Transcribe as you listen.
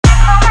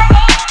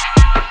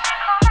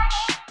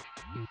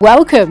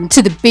Welcome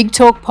to the Big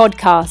Talk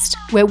podcast,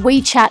 where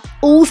we chat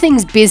all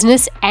things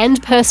business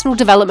and personal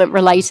development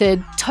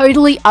related,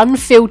 totally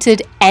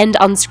unfiltered and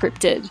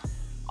unscripted.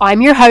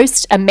 I'm your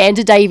host,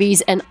 Amanda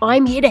Davies, and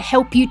I'm here to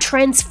help you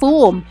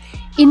transform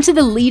into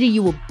the leader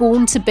you were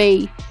born to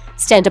be,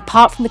 stand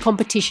apart from the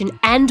competition,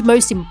 and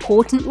most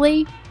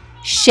importantly,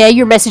 share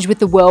your message with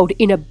the world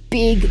in a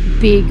big,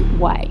 big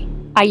way.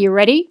 Are you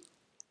ready?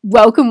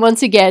 Welcome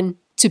once again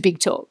to Big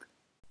Talk.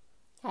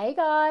 Hey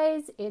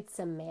guys, it's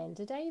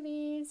Amanda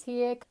Davies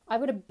here. I've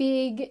got a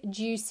big,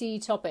 juicy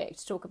topic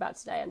to talk about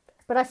today,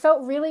 but I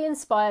felt really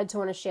inspired to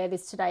want to share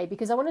this today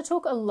because I want to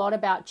talk a lot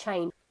about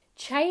change.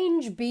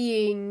 Change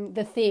being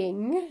the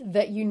thing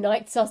that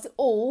unites us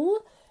all.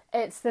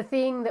 It's the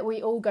thing that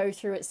we all go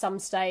through at some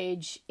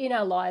stage in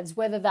our lives,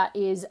 whether that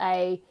is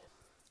a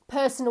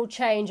personal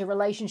change, a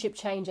relationship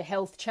change, a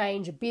health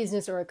change, a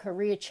business or a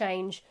career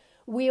change.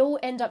 We all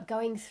end up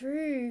going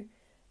through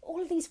all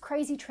of these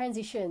crazy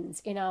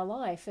transitions in our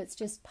life. It's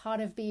just part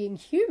of being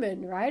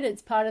human, right?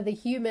 It's part of the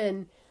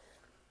human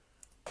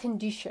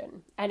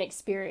condition and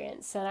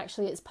experience. And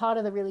actually, it's part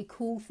of the really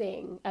cool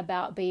thing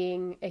about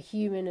being a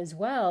human as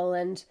well.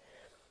 And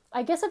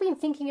I guess I've been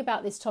thinking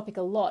about this topic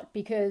a lot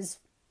because,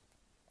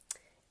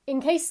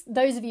 in case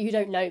those of you who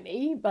don't know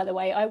me, by the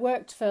way, I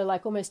worked for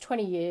like almost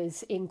 20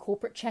 years in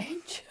corporate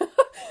change.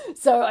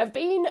 So I've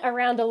been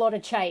around a lot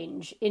of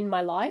change in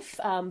my life,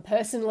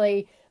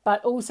 personally,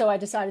 but also I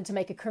decided to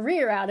make a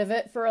career out of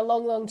it for a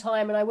long, long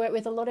time. And I worked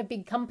with a lot of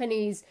big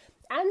companies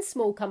and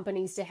small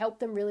companies to help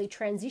them really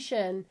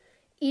transition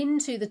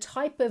into the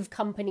type of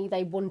company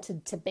they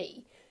wanted to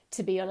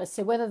be honest.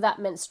 So whether that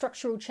meant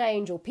structural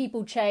change or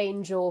people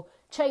change or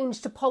change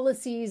to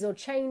policies or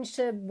change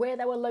to where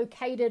they were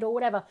located or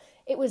whatever,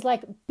 it was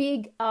like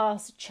big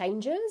ass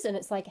changes. And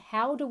it's like,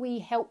 how do we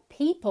help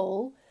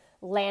people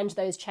land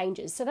those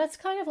changes? So that's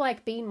kind of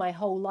like been my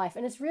whole life.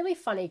 And it's really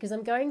funny because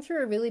I'm going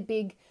through a really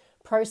big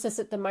process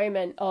at the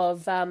moment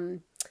of there's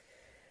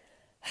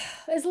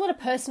a lot of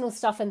personal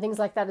stuff and things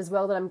like that as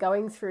well that I'm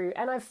going through,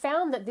 and I've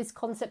found that this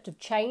concept of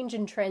change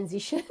and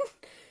transition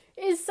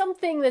is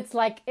something that's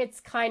like,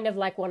 it's kind of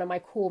like one of my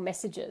core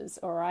messages.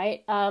 All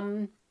right,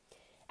 and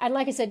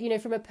like I said,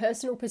 from a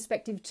personal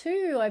perspective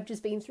too, I've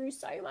just been through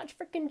so much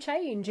freaking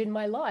change in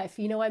my life.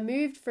 I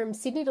moved from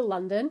Sydney to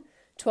London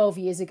 12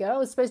 years ago. I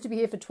was supposed to be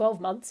here for 12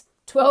 months.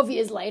 12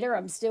 years later,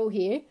 I'm still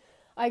here.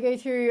 I've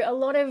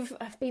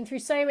been through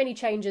so many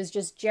changes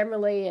just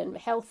generally, and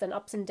health and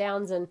ups and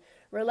downs and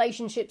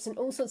relationships and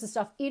all sorts of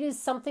stuff. It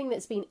is something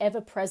that's been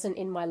ever present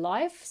in my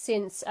life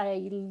since a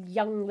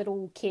young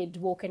little kid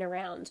walking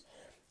around.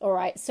 All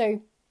right.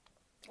 So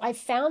I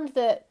found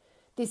that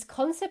this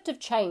concept of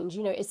change,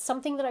 is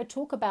something that I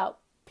talk about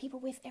people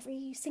with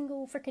every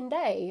single freaking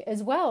day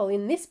as well.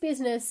 In this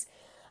business,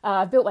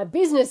 I've built my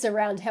business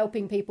around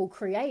helping people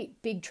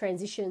create big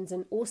transitions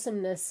and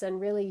awesomeness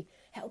and really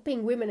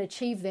helping women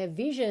achieve their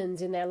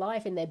visions in their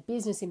life, in their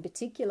business in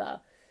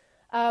particular.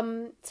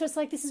 So it's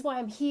like, this is why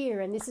I'm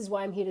here, and this is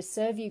why I'm here to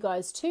serve you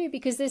guys too,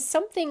 because there's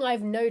something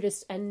I've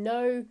noticed and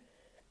know,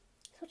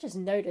 not just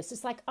noticed,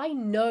 it's like I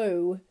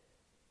know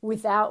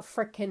without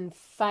frickin'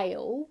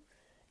 fail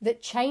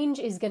that change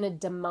is going to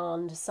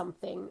demand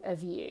something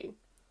of you.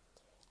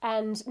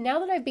 And now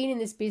that I've been in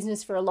this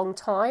business for a long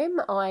time,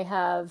 I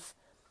have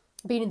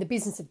been in the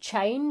business of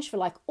change for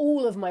like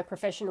all of my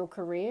professional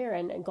career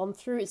and gone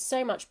through it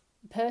so much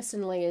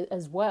personally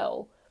as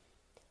well.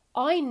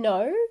 I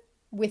know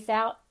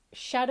without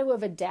shadow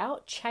of a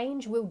doubt,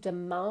 change will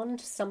demand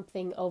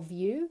something of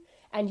you,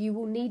 and you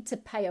will need to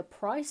pay a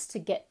price to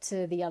get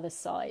to the other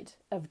side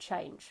of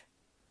change.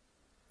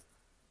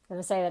 I'm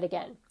going to say that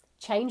again.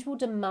 Change will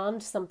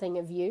demand something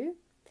of you,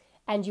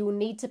 and you will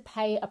need to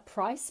pay a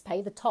price,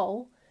 pay the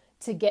toll,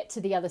 to get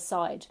to the other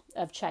side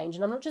of change.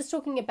 And I'm not just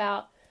talking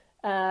about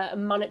a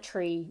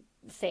monetary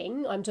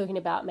thing. I'm talking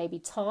about maybe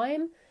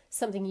time,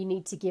 something you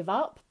need to give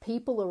up,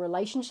 people or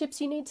relationships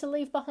you need to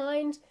leave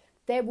behind.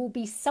 There will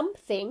be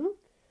something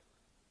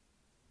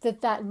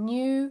that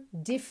new,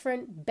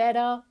 different,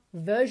 better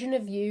version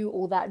of you,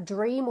 or that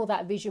dream or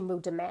that vision will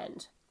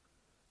demand.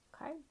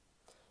 Okay?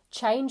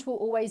 Change will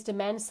always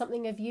demand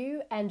something of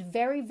you, and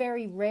very,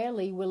 very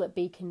rarely will it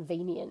be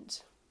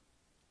convenient.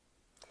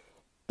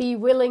 Be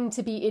willing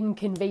to be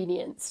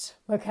inconvenienced,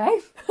 okay?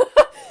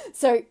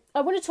 So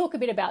I want to talk a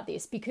bit about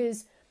this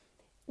because,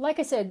 like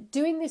I said,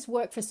 doing this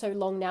work for so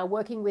long now,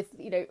 working with,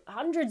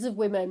 hundreds of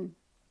women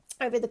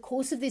over the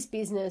course of this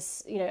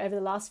business, over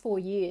the last 4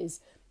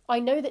 years, I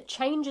know that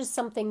change is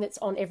something that's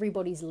on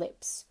everybody's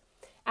lips.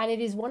 And it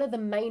is one of the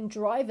main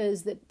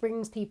drivers that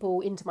brings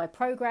people into my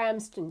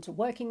programs, into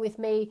working with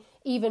me,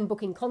 even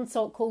booking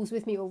consult calls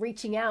with me or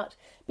reaching out,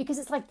 because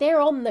it's like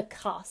they're on the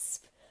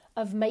cusp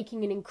of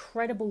making an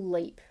incredible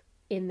leap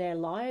in their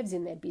lives,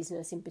 in their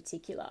business in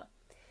particular.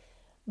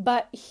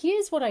 But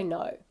here's what I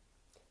know.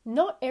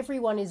 Not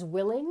everyone is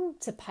willing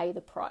to pay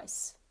the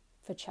price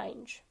for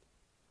change.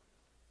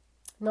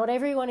 Not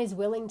everyone is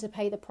willing to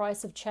pay the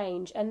price of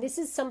change. And this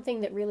is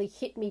something that really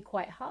hit me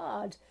quite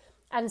hard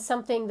and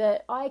something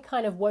that I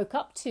kind of woke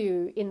up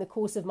to in the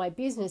course of my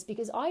business,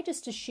 because I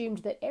just assumed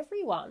that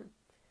everyone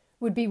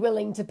would be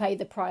willing to pay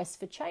the price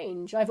for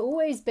change. I've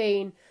always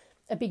been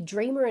a big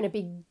dreamer and a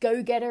big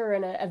go-getter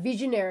and a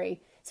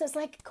visionary. So it's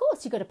like, of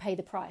course you've got to pay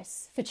the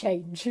price for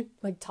change,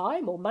 like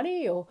time or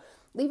money or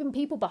leaving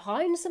people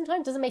behind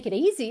sometimes doesn't make it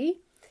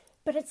easy.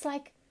 But it's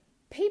like,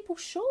 people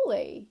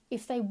surely,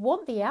 if they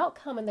want the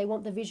outcome and they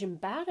want the vision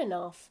bad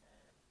enough,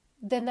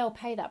 then they'll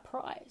pay that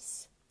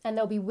price and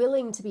they'll be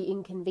willing to be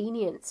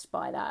inconvenienced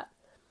by that.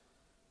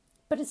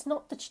 But it's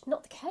not the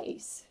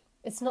case.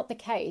 It's not the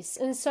case.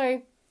 And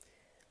so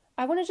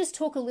I want to just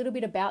talk a little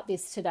bit about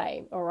this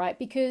today, all right?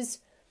 Because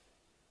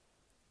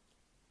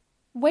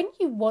when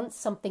you want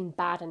something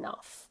bad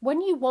enough,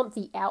 when you want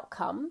the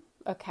outcome,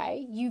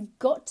 okay, you've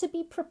got to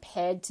be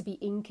prepared to be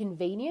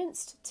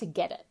inconvenienced to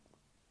get it,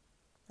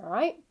 all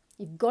right?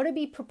 You've got to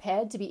be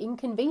prepared to be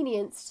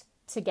inconvenienced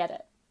to get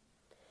it.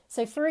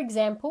 So for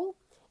example,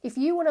 if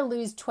you want to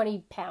lose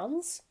 20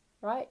 pounds,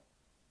 right?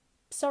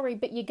 Sorry,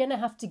 but you're going to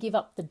have to give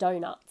up the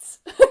donuts.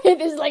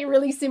 This is like a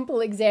really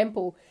simple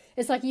example.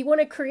 It's like you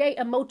want to create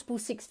a multiple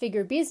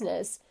six-figure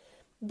business,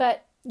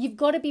 but you've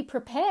got to be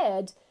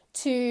prepared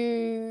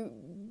to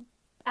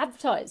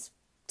advertise,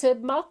 to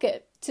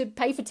market, to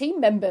pay for team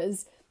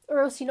members,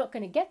 or else you're not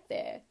going to get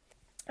there.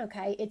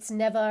 Okay, it's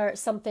never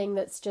something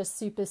that's just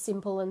super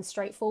simple and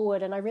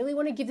straightforward. And I really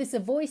want to give this a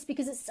voice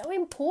because it's so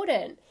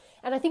important.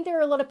 And I think there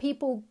are a lot of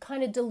people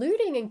kind of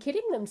deluding and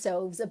kidding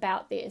themselves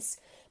about this.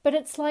 But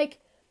it's like,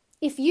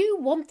 if you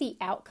want the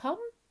outcome,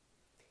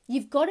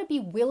 you've got to be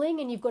willing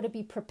and you've got to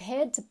be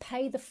prepared to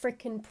pay the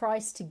frickin'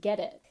 price to get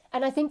it.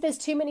 And I think there's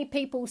too many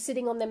people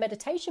sitting on their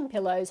meditation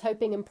pillows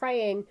hoping and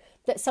praying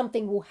that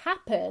something will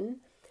happen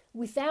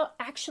without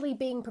actually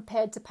being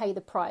prepared to pay the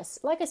price.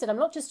 Like I said, I'm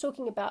not just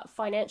talking about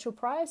financial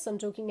price. I'm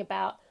talking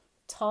about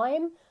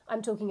time.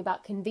 I'm talking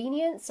about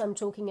convenience. I'm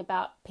talking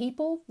about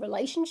people,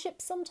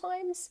 relationships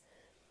sometimes.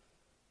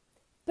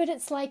 But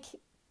it's like,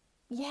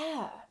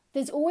 yeah,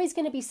 there's always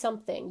going to be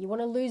something. You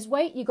want to lose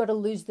weight, you got to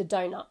lose the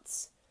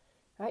donuts.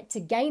 Right? To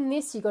gain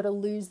this, you got to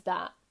lose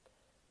that.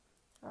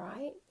 All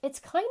right? It's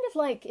kind of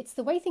like, it's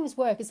the way things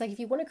work. It's like if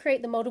you want to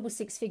create the multiple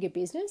six-figure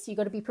business, you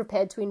got to be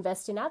prepared to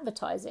invest in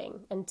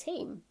advertising and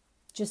team,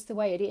 just the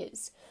way it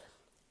is.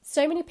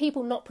 So many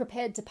people not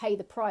prepared to pay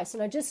the price.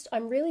 And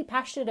I'm really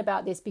passionate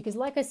about this because,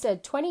 like I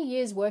said, 20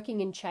 years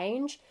working in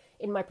change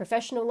in my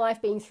professional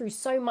life, being through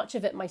so much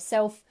of it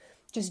myself,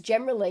 just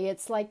generally,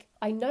 it's like,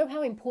 I know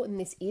how important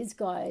this is,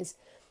 guys.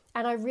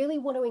 And I really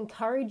want to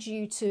encourage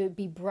you to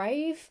be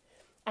brave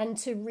and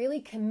to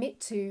really commit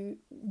to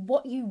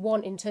what you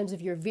want in terms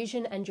of your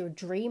vision and your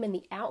dream and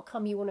the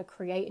outcome you want to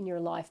create in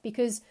your life.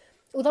 Because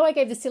although I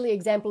gave the silly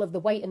example of the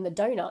weight and the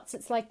donuts,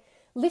 it's like,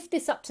 lift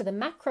this up to the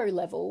macro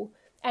level,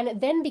 and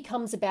it then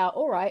becomes about,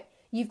 all right,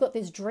 you've got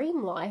this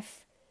dream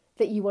life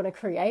that you want to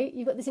create.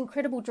 You've got this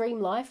incredible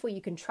dream life where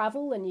you can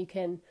travel and you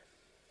can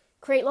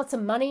create lots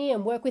of money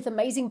and work with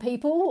amazing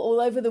people all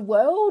over the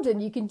world,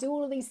 and you can do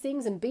all of these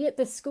things and be at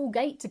the school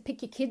gate to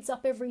pick your kids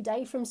up every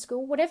day from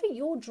school. Whatever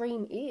your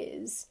dream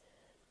is,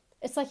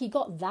 it's like you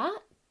got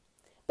that,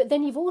 but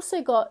then you've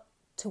also got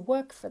to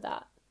work for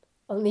that.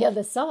 On the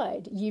other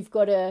side, you've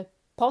got to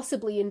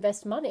possibly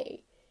invest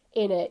money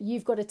in it.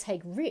 You've got to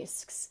take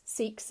risks,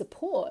 seek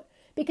support,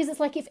 because it's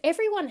like if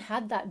everyone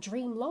had that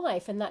dream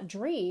life and that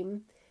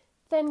dream,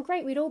 then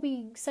great, we'd all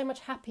be so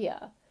much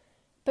happier.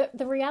 But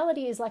the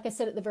reality is, like I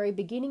said at the very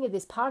beginning of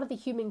this, part of the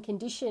human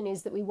condition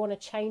is that we want to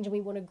change and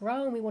we want to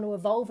grow and we want to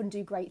evolve and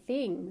do great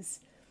things.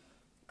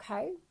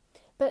 Okay?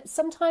 But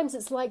sometimes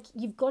it's like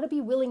you've got to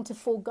be willing to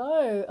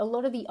forego a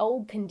lot of the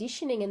old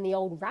conditioning and the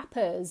old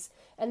wrappers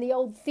and the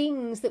old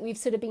things that we've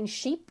sort of been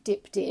sheep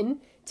dipped in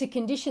to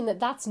condition that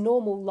that's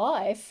normal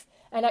life.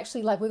 And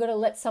actually, like, we're going to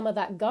let some of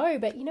that go.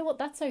 But you know what?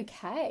 That's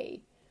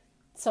okay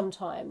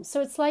sometimes. So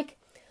it's like,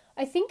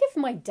 I think of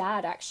my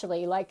dad,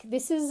 actually. Like,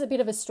 this is a bit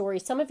of a story.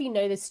 Some of you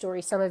know this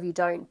story, some of you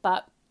don't.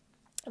 But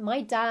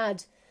my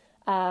dad,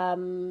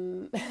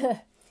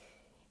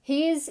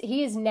 he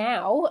is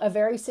now a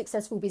very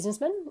successful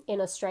businessman in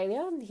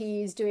Australia.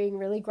 He's doing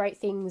really great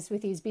things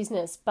with his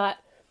business, but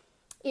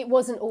it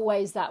wasn't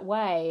always that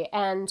way.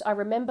 And I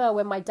remember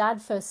when my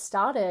dad first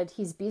started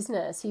his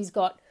business, he's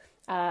got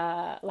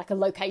like a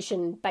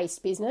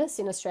location-based business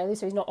in Australia,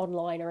 so he's not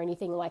online or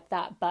anything like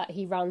that, but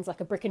he runs like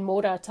a brick and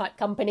mortar type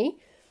company.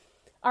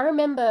 I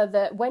remember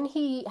that when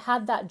he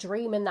had that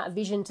dream and that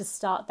vision to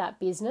start that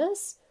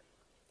business,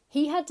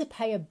 he had to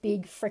pay a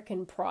big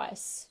frickin'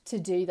 price to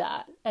do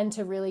that and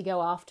to really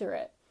go after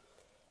it.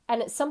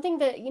 And it's something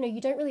that, you know, you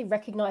don't really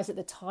recognize at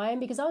the time,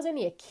 because I was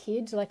only a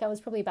kid, like I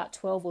was probably about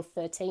 12 or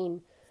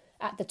 13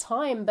 at the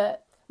time.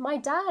 But my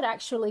dad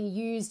actually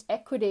used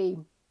equity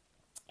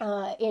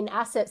in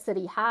assets that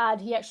he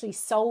had. He actually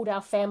sold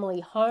our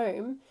family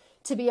home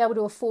to be able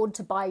to afford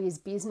to buy his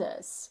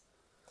business.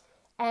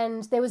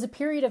 And there was a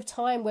period of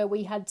time where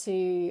we had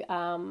to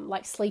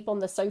like sleep on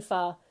the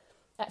sofa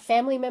at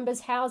family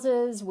members'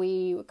 houses.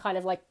 We were kind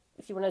of like,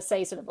 if you want to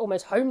say, sort of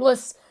almost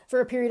homeless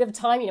for a period of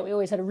time. You know, we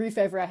always had a roof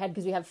over our head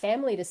because we have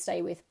family to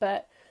stay with.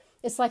 But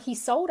it's like he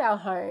sold our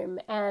home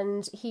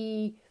and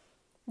he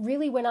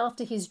really went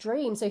after his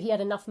dream. So he had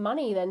enough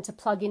money then to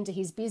plug into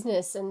his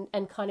business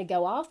and kind of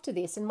go after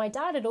this. And my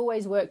dad had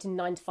always worked in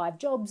 9-to-5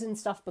 jobs and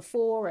stuff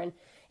before. And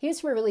he was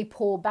from a really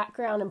poor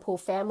background and poor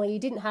family. He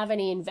didn't have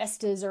any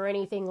investors or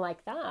anything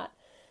like that.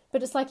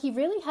 But it's like he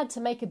really had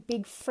to make a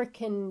big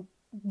freaking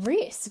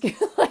risk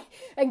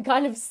and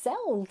kind of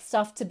sell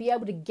stuff to be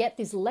able to get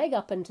this leg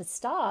up and to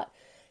start,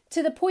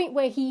 to the point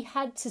where he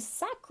had to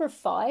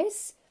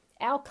sacrifice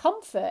our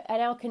comfort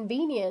and our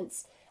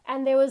convenience.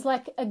 And there was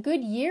like a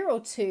good year or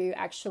two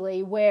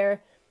actually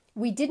where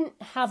we didn't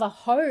have a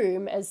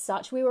home as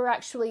such. We were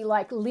actually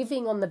like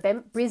living on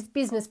the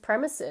business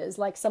premises,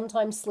 like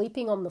sometimes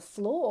sleeping on the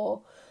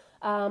floor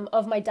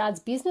of my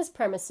dad's business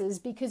premises,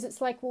 because it's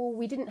like, well,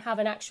 we didn't have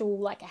an actual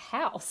like a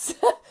house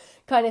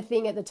kind of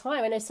thing at the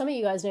time. I know some of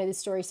you guys know this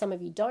story, some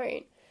of you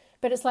don't.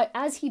 But it's like,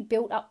 as he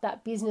built up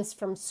that business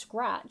from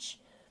scratch,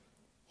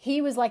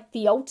 he was like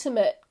the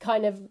ultimate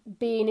kind of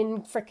being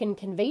in freaking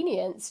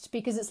convenienced,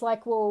 because it's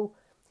like, well,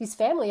 his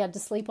family had to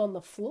sleep on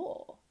the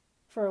floor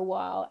for a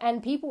while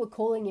and people were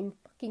calling him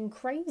fucking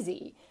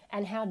crazy.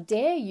 And how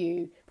dare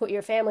you put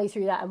your family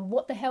through that? And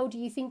what the hell do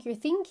you think you're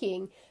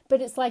thinking?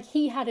 But it's like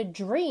he had a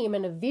dream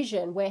and a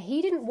vision where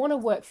he didn't want to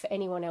work for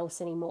anyone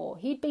else anymore.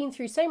 He'd been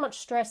through so much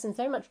stress and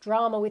so much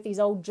drama with his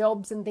old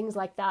jobs and things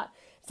like that.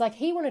 It's like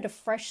he wanted a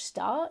fresh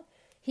start.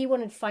 He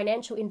wanted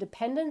financial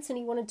independence and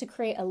he wanted to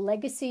create a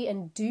legacy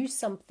and do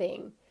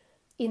something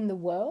in the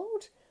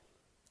world.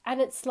 And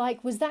it's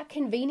like, was that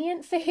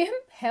convenient for him?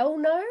 Hell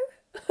no.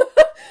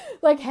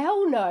 Like,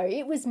 hell no.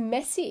 It was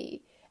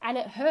messy and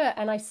it hurt.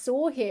 And I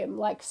saw him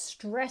like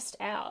stressed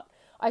out.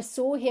 I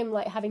saw him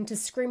like having to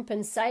scrimp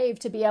and save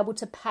to be able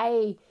to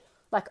pay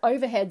like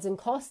overheads and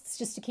costs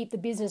just to keep the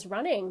business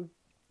running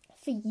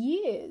for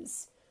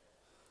years.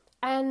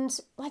 And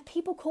like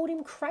people called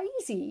him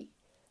crazy,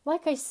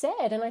 like I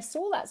said, and I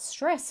saw that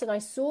stress and I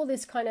saw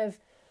this kind of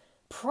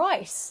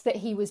price that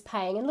he was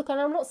paying. And look, and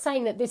I'm not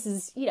saying that this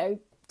is,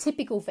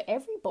 typical for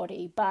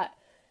everybody, but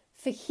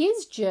for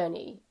his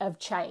journey of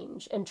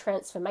change and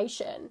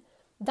transformation,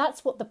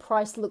 that's what the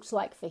price looked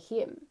like for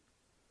him.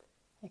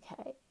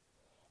 Okay.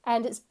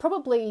 And it's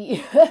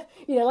probably,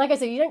 like I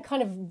said, you don't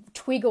kind of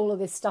twig all of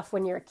this stuff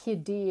when you're a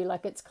kid, do you?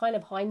 Like, it's kind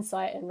of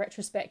hindsight and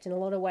retrospect in a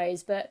lot of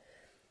ways. But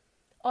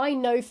I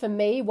know for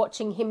me,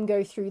 watching him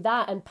go through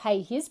that and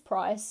pay his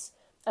price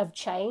of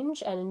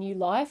change and a new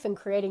life and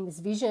creating this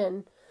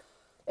vision,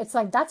 it's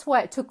like, that's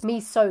why it took me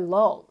so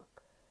long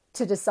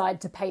to decide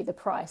to pay the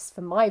price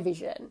for my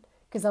vision.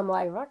 Because I'm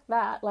like, fuck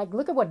that. Like,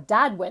 look at what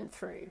dad went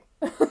through.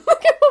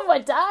 Look at what my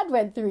dad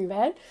went through,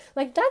 man.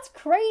 Like, that's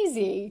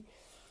crazy.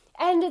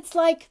 And it's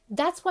like,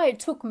 that's why it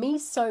took me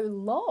so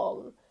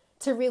long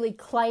to really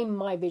claim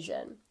my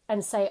vision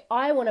and say,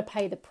 I want to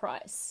pay the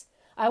price.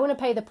 I want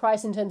to pay the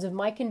price in terms of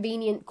my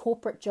convenient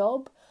corporate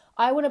job.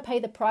 I want to pay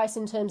the price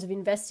in terms of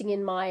investing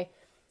in my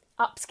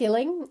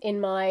upskilling,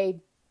 in my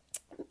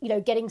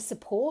getting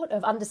support,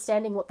 of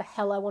understanding what the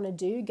hell I want to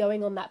do,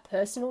 going on that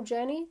personal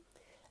journey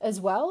as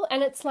well.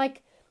 And it's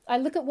like, I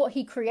look at what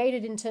he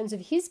created in terms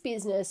of his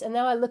business, and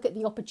now I look at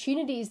the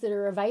opportunities that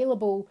are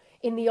available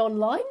in the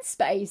online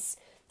space,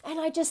 and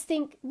I just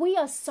think we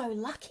are so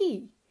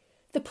lucky.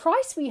 The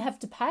price we have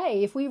to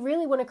pay if we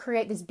really want to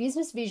create this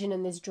business vision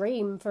and this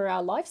dream for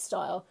our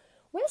lifestyle,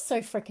 we're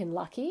so freaking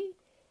lucky.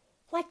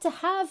 Like, to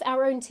have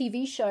our own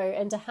TV show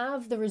and to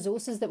have the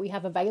resources that we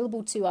have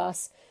available to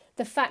us,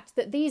 the fact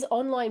that these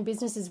online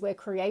businesses we're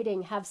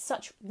creating have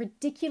such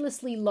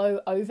ridiculously low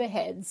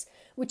overheads,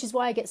 which is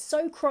why I get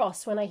so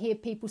cross when I hear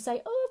people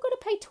say, oh, I've got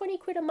to pay 20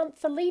 quid a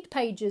month for lead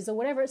pages or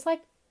whatever. It's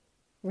like,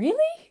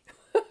 really?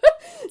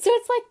 So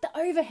it's like the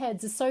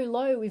overheads are so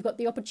low. We've got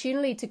the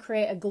opportunity to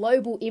create a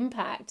global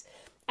impact.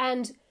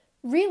 And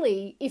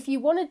really, if you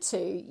wanted to,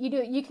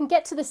 you can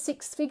get to the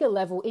 6-figure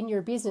level in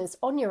your business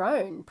on your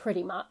own,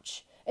 pretty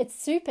much. It's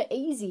super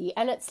easy.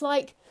 And it's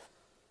like,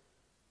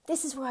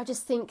 this is where I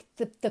just think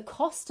the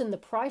cost and the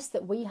price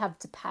that we have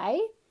to pay,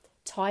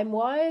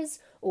 time-wise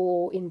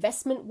or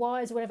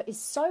investment-wise or whatever, is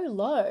so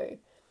low.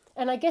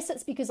 And I guess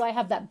it's because I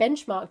have that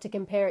benchmark to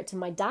compare it to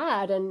my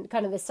dad and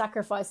kind of the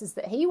sacrifices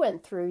that he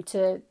went through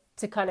to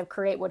kind of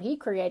create what he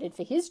created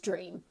for his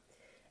dream.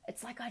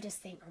 It's like, I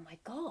just think, oh my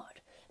God.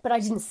 But I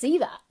didn't see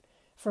that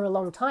for a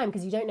long time,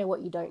 because you don't know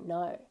what you don't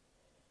know.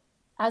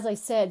 As I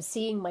said,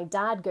 seeing my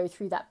dad go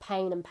through that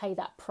pain and pay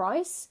that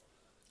price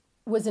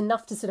was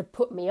enough to sort of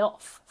put me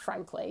off,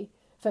 frankly,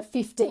 for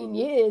 15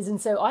 years.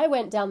 And so I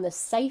went down the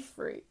safe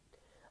route.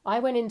 I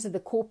went into the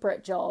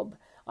corporate job.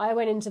 I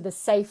went into the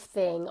safe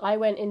thing. I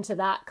went into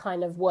that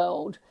kind of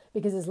world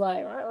because it's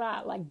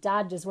like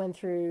dad just went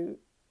through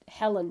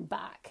hell and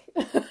back,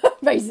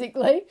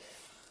 basically.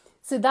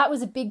 So that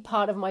was a big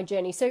part of my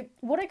journey. So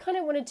what I kind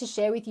of wanted to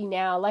share with you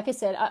now, like I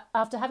said,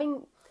 after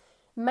having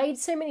made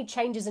so many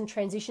changes and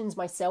transitions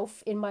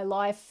myself in my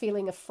life,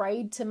 feeling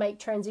afraid to make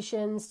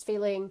transitions,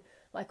 feeling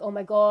like, oh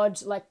my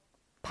God, like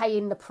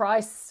paying the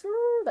price,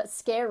 that's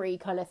scary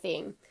kind of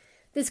thing.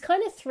 There's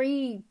kind of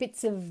 3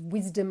 bits of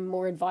wisdom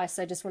or advice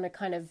I just want to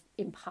kind of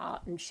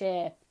impart and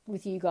share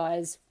with you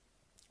guys.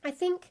 I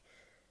think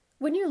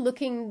when you're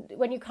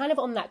kind of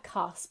on that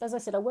cusp, as I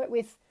said, I work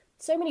with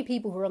so many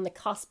people who are on the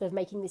cusp of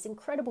making this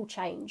incredible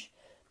change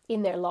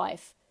in their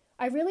life.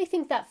 I really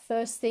think that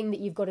first thing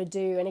that you've got to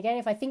do, and again,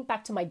 if I think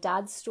back to my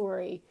dad's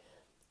story,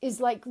 is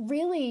like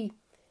really,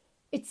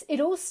 it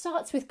all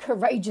starts with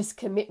courageous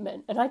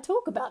commitment. And I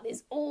talk about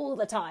this all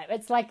the time.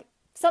 It's like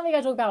something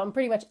I talk about on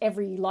pretty much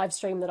every live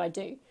stream that I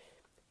do.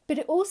 But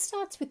it all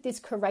starts with this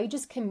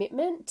courageous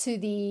commitment to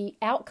the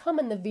outcome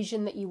and the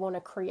vision that you want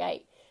to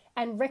create,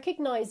 and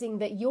recognizing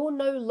that you're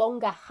no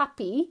longer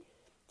happy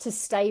to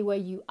stay where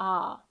you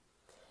are.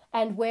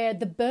 And where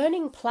the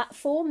burning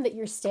platform that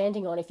you're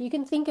standing on, if you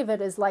can think of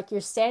it as like you're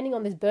standing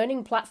on this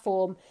burning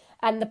platform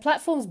and the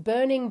platform's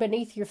burning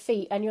beneath your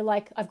feet, and you're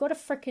like, I've got to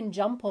frickin'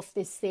 jump off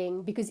this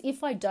thing, because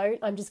if I don't,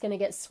 I'm just going to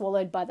get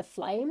swallowed by the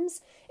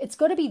flames. It's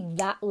got to be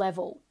that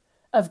level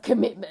of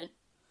commitment.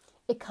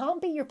 It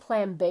can't be your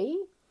plan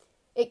B.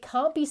 It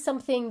can't be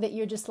something that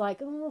you're just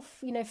like,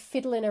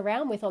 fiddling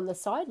around with on the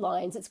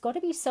sidelines. It's got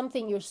to be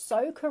something you're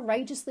so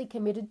courageously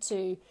committed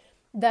to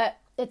that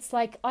it's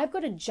like, I've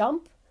got to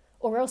jump,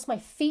 or else my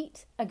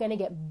feet are going to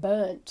get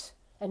burnt.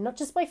 And not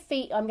just my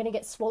feet, I'm going to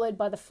get swallowed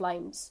by the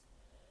flames.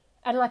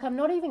 And like, I'm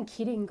not even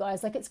kidding,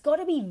 guys. Like, it's got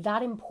to be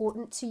that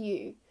important to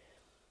you.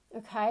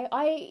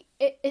 Okay?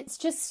 It's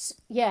just,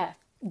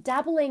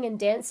 dabbling and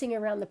dancing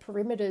around the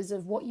perimeters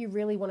of what you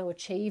really want to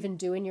achieve and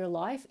do in your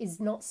life is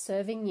not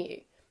serving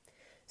you.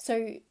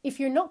 So if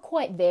you're not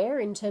quite there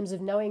in terms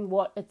of knowing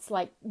what it's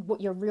like,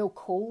 what your real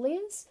call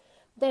is,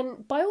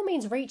 then by all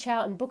means reach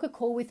out and book a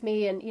call with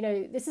me. And,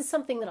 this is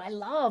something that I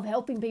love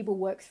helping people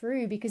work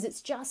through, because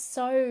it's just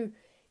so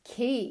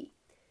key.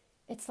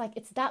 It's like,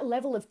 it's that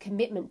level of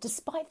commitment,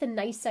 despite the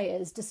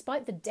naysayers,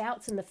 despite the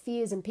doubts and the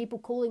fears and people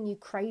calling you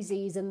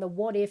crazies and the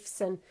what ifs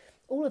and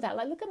all of that.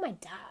 Like, look at my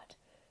dad.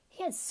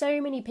 He had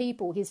so many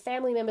people, his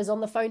family members,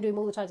 on the phone to him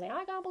all the time saying,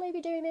 I can't believe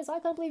you're doing this. I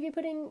can't believe you're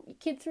putting your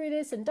kid through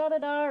this, and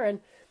da-da-da.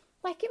 And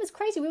like, it was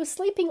crazy. We were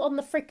sleeping on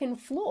the freaking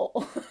floor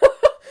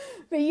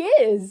for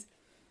years.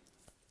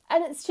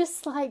 And it's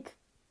just like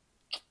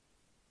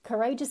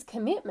courageous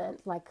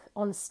commitment, like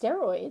on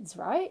steroids,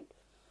 right?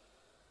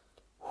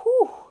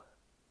 Whew.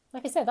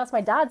 Like I said, that's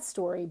my dad's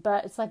story,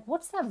 but it's like,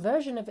 what's that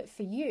version of it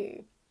for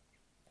you?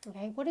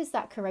 Okay, what is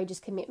that courageous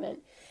commitment?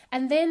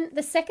 And then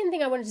the second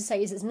thing I wanted to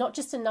say is, it's not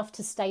just enough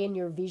to stay in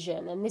your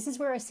vision. And this is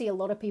where I see a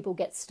lot of people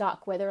get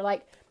stuck, where they're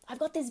like, I've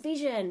got this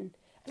vision,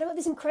 and I've got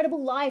this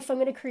incredible life I'm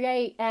going to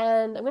create,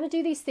 and I'm going to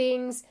do these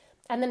things,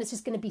 and then it's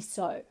just going to be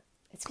so.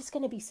 It's just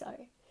going to be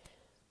so.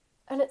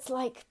 And it's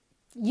like,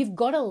 you've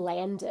got to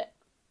land it.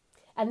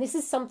 And this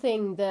is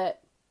something that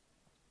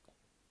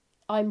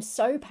I'm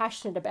so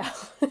passionate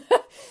about.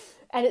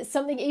 And it's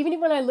something, even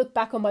when I look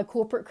back on my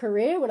corporate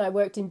career, when I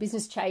worked in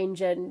business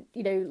change and,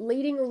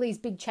 leading all these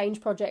big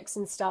change projects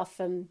and stuff,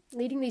 and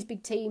leading these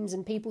big teams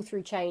and people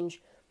through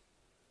change,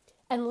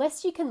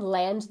 unless you can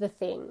land the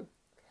thing,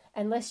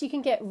 unless you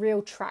can get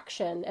real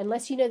traction,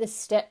 unless you know the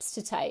steps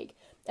to take,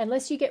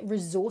 unless you get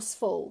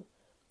resourceful,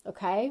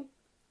 okay?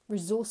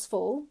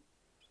 Resourceful.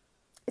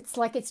 It's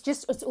like, it's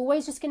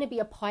always just going to be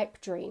a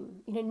pipe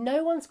dream.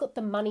 No one's got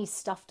the money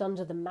stuffed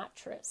under the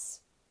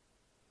mattress,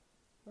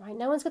 right?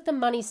 No one's got the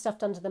money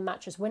stuffed under the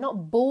mattress. We're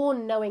not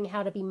born knowing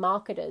how to be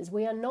marketers.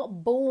 We are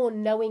not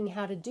born knowing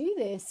how to do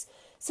this.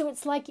 So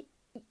it's like,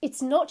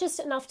 it's not just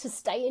enough to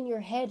stay in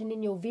your head and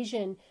in your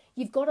vision.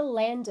 You've got to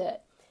land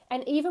it.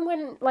 And even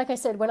when, like I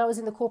said, when I was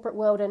in the corporate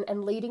world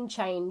and leading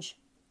change,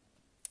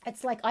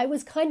 it's like I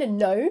was kind of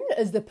known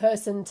as the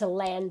person to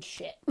land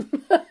shit.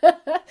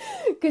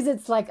 Because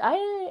it's like,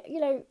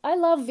 I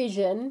love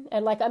vision,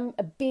 and like, I'm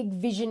a big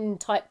vision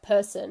type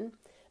person,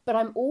 but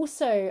I've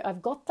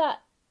got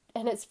that.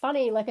 And it's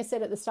funny, like I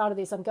said at the start of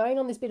this, I'm going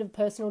on this bit of a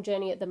personal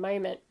journey at the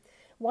moment.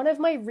 One of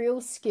my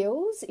real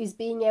skills is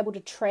being able to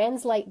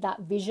translate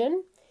that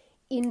vision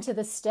into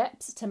the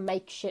steps to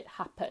make shit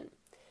happen.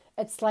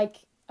 It's like,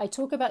 I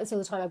talk about this all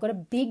the time. I've got a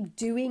big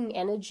doing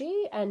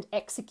energy, and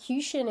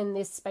execution in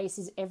this space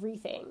is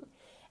everything.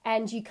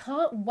 And you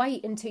can't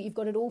wait until you've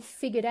got it all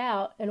figured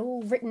out and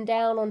all written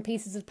down on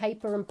pieces of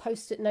paper and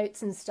post-it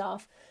notes and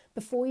stuff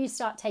before you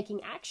start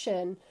taking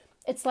action.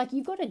 It's like,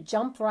 you've got to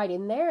jump right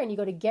in there, and you've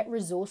got to get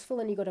resourceful,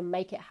 and you've got to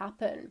make it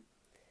happen.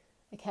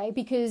 Okay?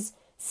 Because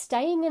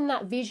staying in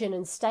that vision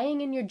and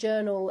staying in your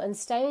journal and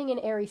staying in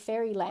airy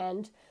fairy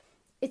land,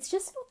 it's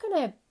just not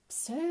going to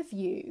serve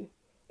you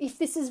if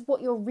this is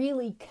what you're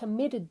really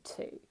committed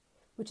to,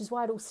 which is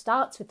why it all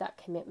starts with that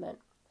commitment.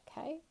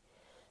 Okay?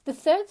 The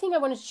third thing I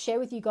wanted to share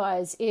with you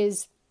guys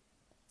is,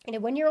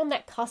 when you're on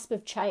that cusp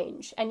of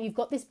change and you've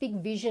got this big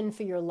vision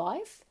for your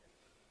life,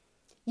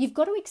 you've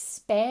got to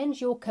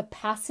expand your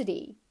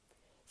capacity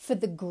for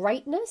the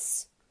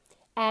greatness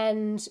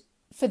and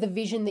for the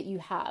vision that you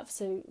have.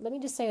 So let me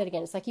just say that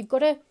again. It's like, you've got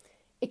to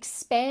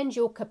expand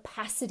your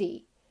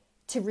capacity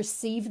to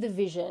receive the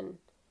vision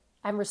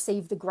and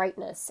receive the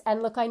greatness.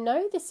 And look, I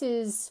know this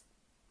is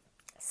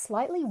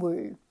slightly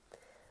woo,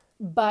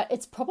 but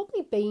it's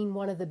probably been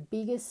one of the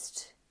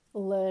biggest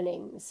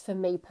learnings for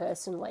me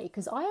personally,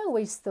 because I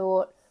always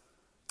thought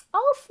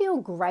I'll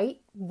feel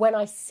great when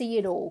I see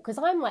it all, because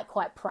I'm like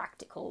quite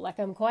practical, like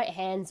I'm quite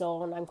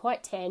hands-on, I'm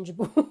quite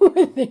tangible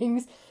with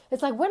things.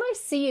 It's like when I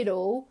see it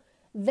all,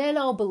 then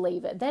I'll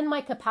believe it. Then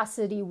my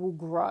capacity will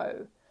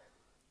grow.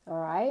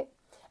 All right.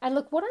 And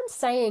look, what I'm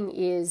saying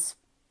is,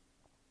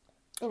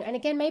 and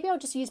again, maybe I'll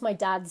just use my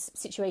dad's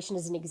situation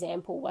as an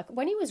example. Like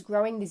when he was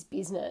growing this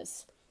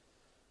business,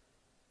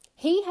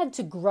 he had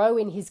to grow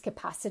in his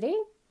capacity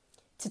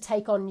to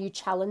take on new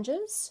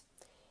challenges.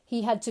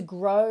 He had to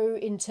grow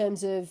in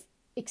terms of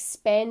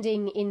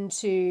expanding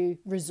into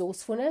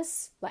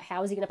resourcefulness, like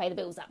how is he going to pay the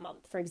bills that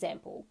month, for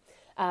example.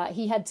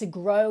 He had to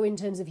grow in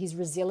terms of his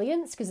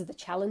resilience because of the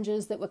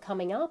challenges that were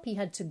coming up. He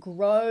had to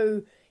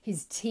grow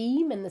his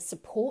team and the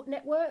support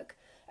network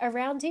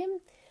around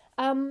him.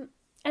 And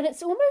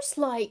it's almost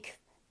like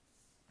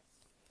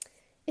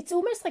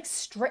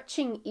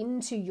stretching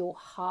into your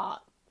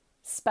heart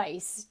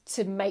space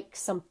to make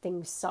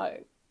something so.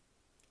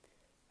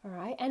 All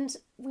right. And,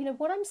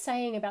 what I'm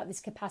saying about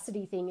this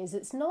capacity thing is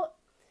it's not,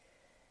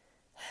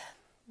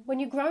 when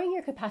you're growing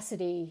your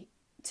capacity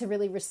to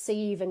really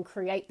receive and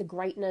create the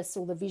greatness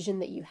or the vision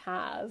that you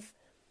have,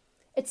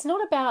 it's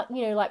not about,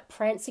 like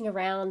prancing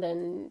around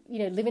and,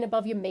 living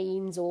above your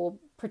means or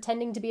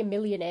pretending to be a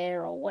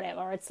millionaire or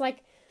whatever. It's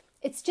like,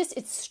 it's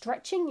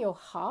stretching your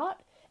heart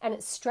and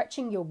it's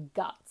stretching your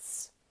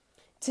guts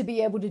to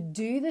be able to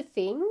do the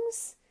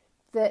things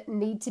that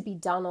need to be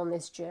done on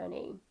this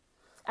journey.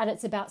 And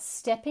it's about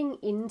stepping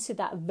into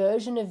that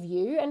version of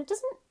you. And it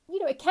doesn't,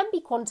 it can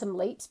be quantum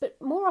leaps,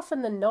 but more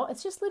often than not,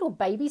 it's just little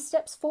baby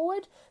steps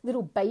forward,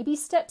 little baby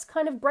steps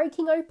kind of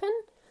breaking open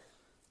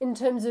in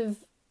terms of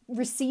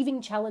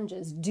receiving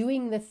challenges,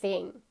 doing the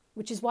thing,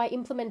 which is why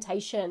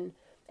implementation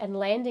and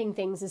landing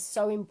things is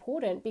so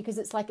important, because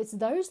it's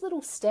those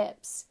little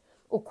steps,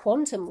 or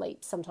quantum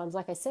leaps sometimes,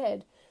 like I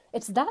said,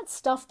 it's that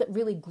stuff that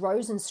really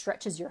grows and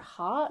stretches your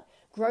heart,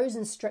 grows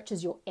and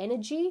stretches your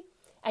energy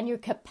and your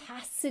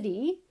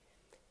capacity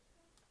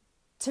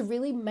to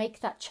really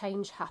make that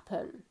change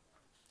happen.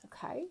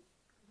 Okay?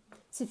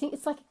 So think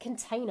it's like a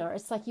container.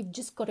 It's like you've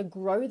just got to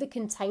grow the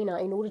container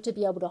in order to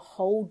be able to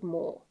hold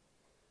more.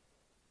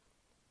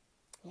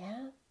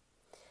 Yeah?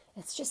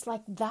 It's just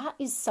like that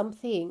is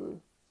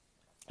something,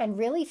 and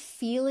really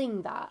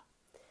feeling that.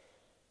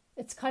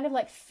 It's kind of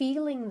like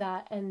feeling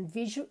that, and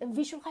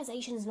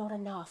visualization is not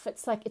enough.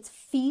 It's like it's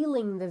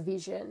feeling the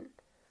vision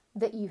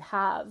that you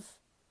have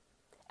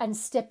and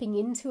stepping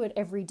into it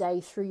every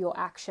day through your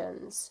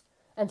actions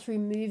and through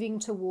moving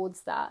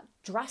towards that.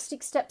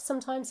 Drastic steps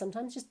sometimes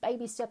just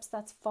baby steps,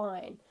 that's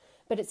fine.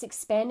 But it's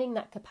expanding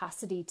that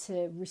capacity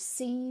to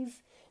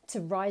receive, to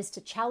rise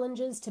to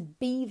challenges, to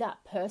be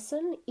that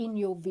person in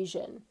your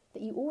vision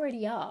that you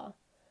already are.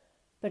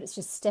 But it's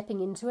just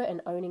stepping into it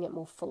and owning it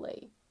more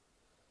fully.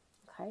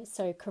 Okay,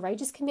 so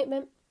courageous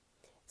commitment.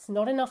 It's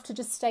not enough to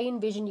just stay in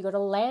vision. You've got to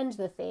land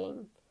the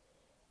thing.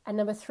 And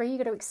number 3, you've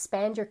got to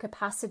expand your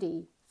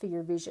capacity for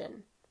your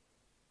vision.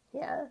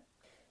 Yeah.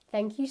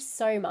 Thank you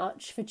so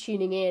much for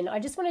tuning in. I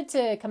just wanted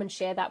to come and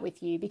share that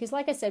with you because,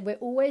 like I said, we're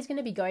always going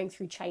to be going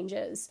through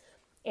changes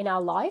in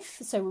our life.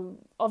 So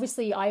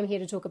obviously I'm here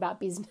to talk about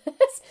business,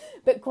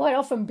 but quite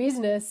often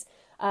business,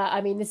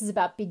 this is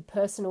about big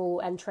personal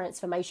and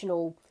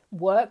transformational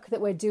work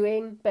that we're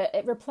doing, but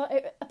it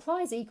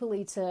applies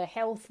equally to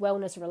health,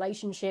 wellness,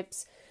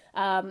 relationships,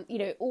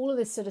 all of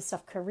this sort of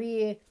stuff,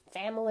 career,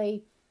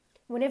 family.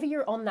 Whenever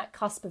you're on that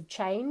cusp of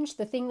change,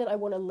 the thing that I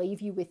want to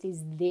leave you with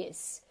is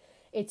this.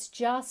 It's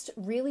just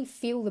really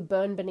feel the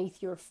burn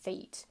beneath your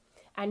feet.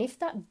 And if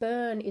that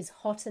burn is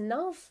hot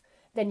enough,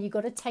 then you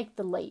got to take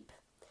the leap.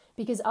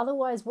 Because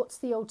otherwise, what's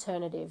the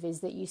alternative?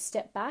 Is that you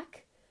step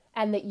back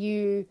and that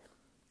you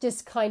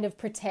just kind of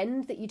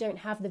pretend that you don't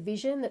have the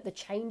vision, that the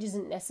change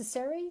isn't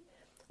necessary?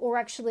 Or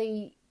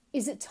actually,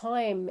 is it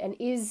time? And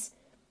is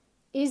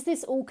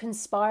this all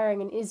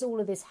conspiring, and is all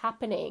of this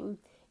happening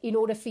in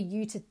order for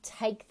you to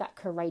take that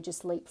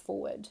courageous leap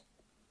forward?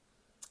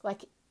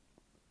 Like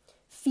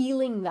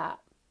feeling that,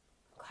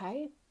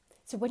 okay?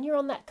 So when you're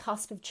on that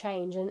cusp of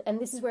change, and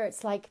this is where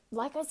it's like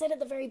I said at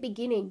the very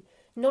beginning,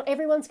 not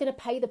everyone's going to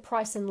pay the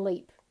price and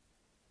leap.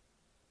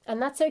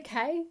 And that's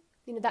okay.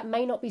 That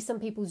may not be some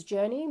people's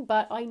journey,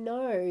 but I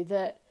know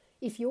that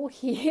if you're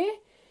here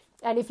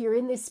and if you're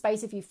in this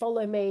space, if you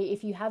follow me,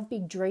 if you have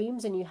big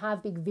dreams and you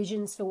have big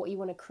visions for what you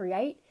want to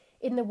create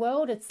in the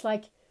world, it's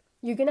like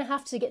you're going to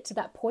have to get to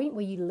that point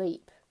where you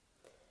leap.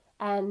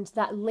 And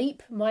that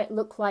leap might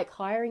look like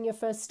hiring your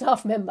first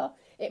staff member.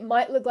 It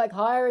might look like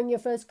hiring your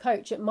first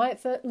coach. It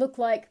might look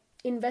like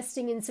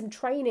investing in some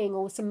training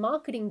or some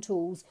marketing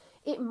tools.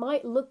 It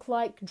might look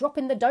like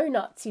dropping the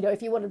donuts,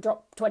 if you want to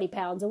drop 20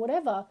 pounds or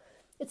whatever.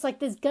 It's like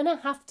there's going to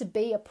have to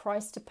be a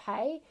price to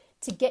pay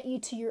to get you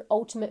to your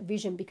ultimate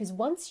vision, because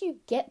once you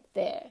get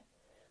there,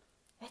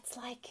 it's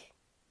like,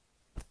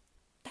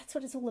 that's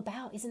what it's all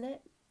about, isn't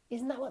it?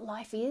 Isn't that what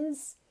life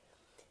is?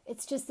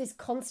 It's just this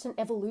constant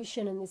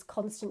evolution and this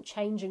constant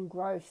change and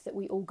growth that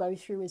we all go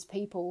through as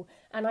people.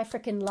 And I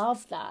freaking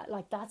love that.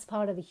 Like, that's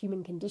part of the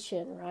human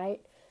condition,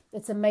 right?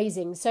 It's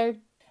amazing. So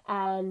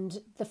And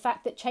the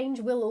fact that change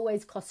will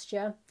always cost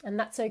you, and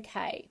that's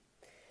okay.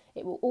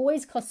 It will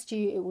always cost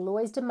you. It will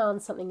always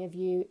demand something of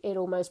you.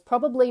 It'll most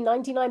probably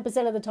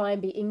 99% of the time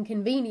be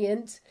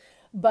inconvenient,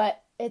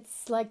 but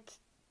it's like,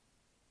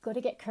 got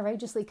to get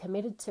courageously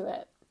committed to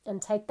it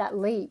and take that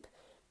leap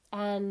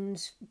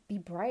and be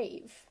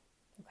brave.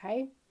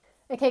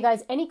 Okay,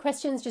 guys, any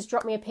questions, just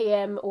drop me a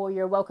PM, or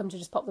you're welcome to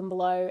just pop them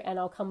below and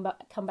I'll come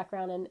back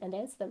around and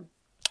answer them.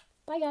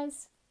 Bye,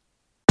 guys.